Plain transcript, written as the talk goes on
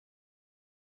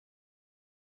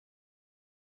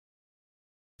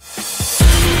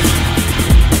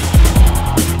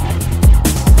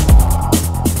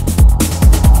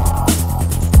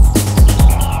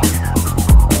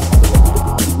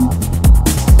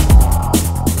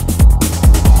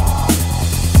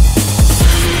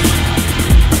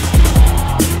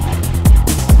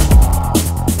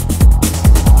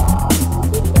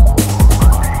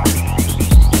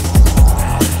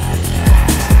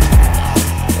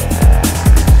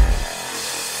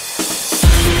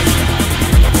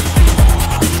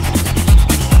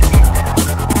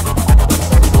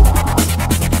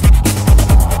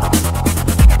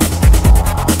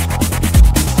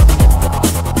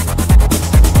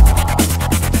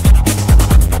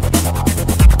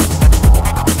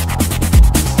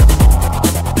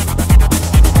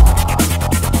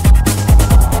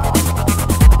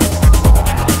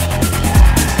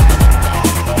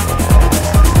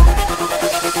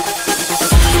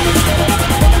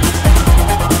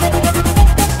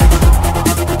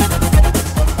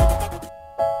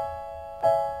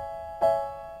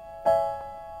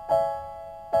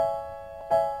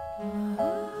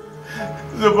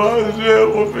زوی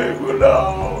خو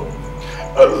بېګناه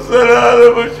ارسلانه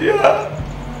بچیان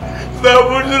دا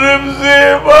مجرم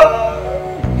زیبا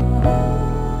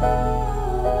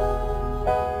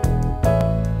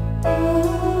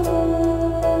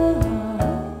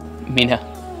مینا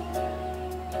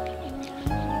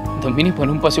د مینې په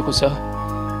نوم پسې خو څه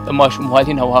د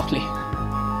ماشوموالي نه واخلې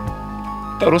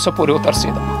تر اوسه پورې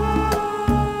وترسېدم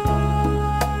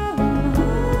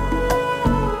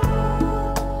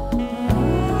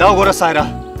دا وګوره سایرا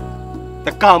د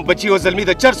کام بچي او زلمي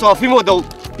د چرسو افیمو د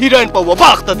هیروین په وبا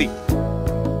اخته دي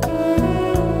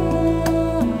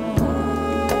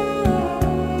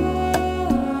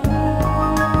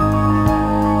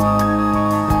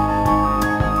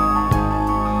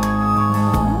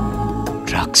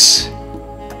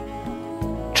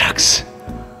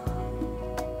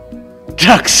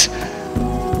drugs.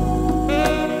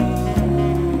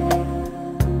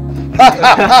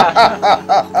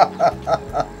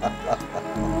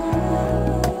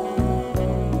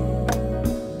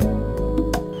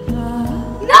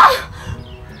 No!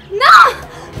 No!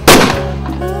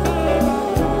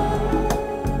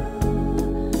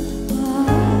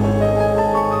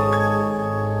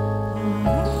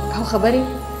 او خبرې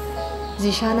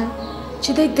زیشانه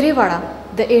چې د درې واړه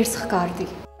د ایډز ښکار دي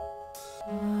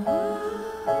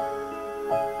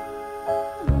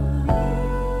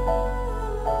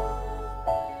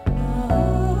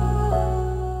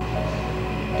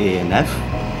DNF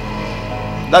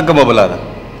دا کومه بلا ده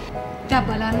دا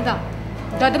بلا نه ده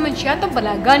دا د منشیاتو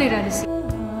بلاګانې رانیسي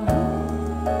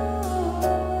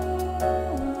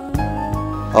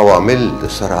عوامل د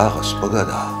سر هغه سپږه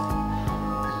ده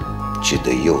چې د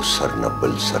یو سر نه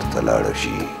بل سر ته لاړه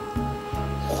شي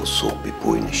خو څوک پې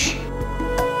پوه نه شي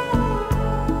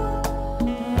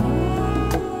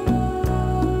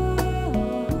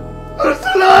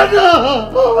ارسلانه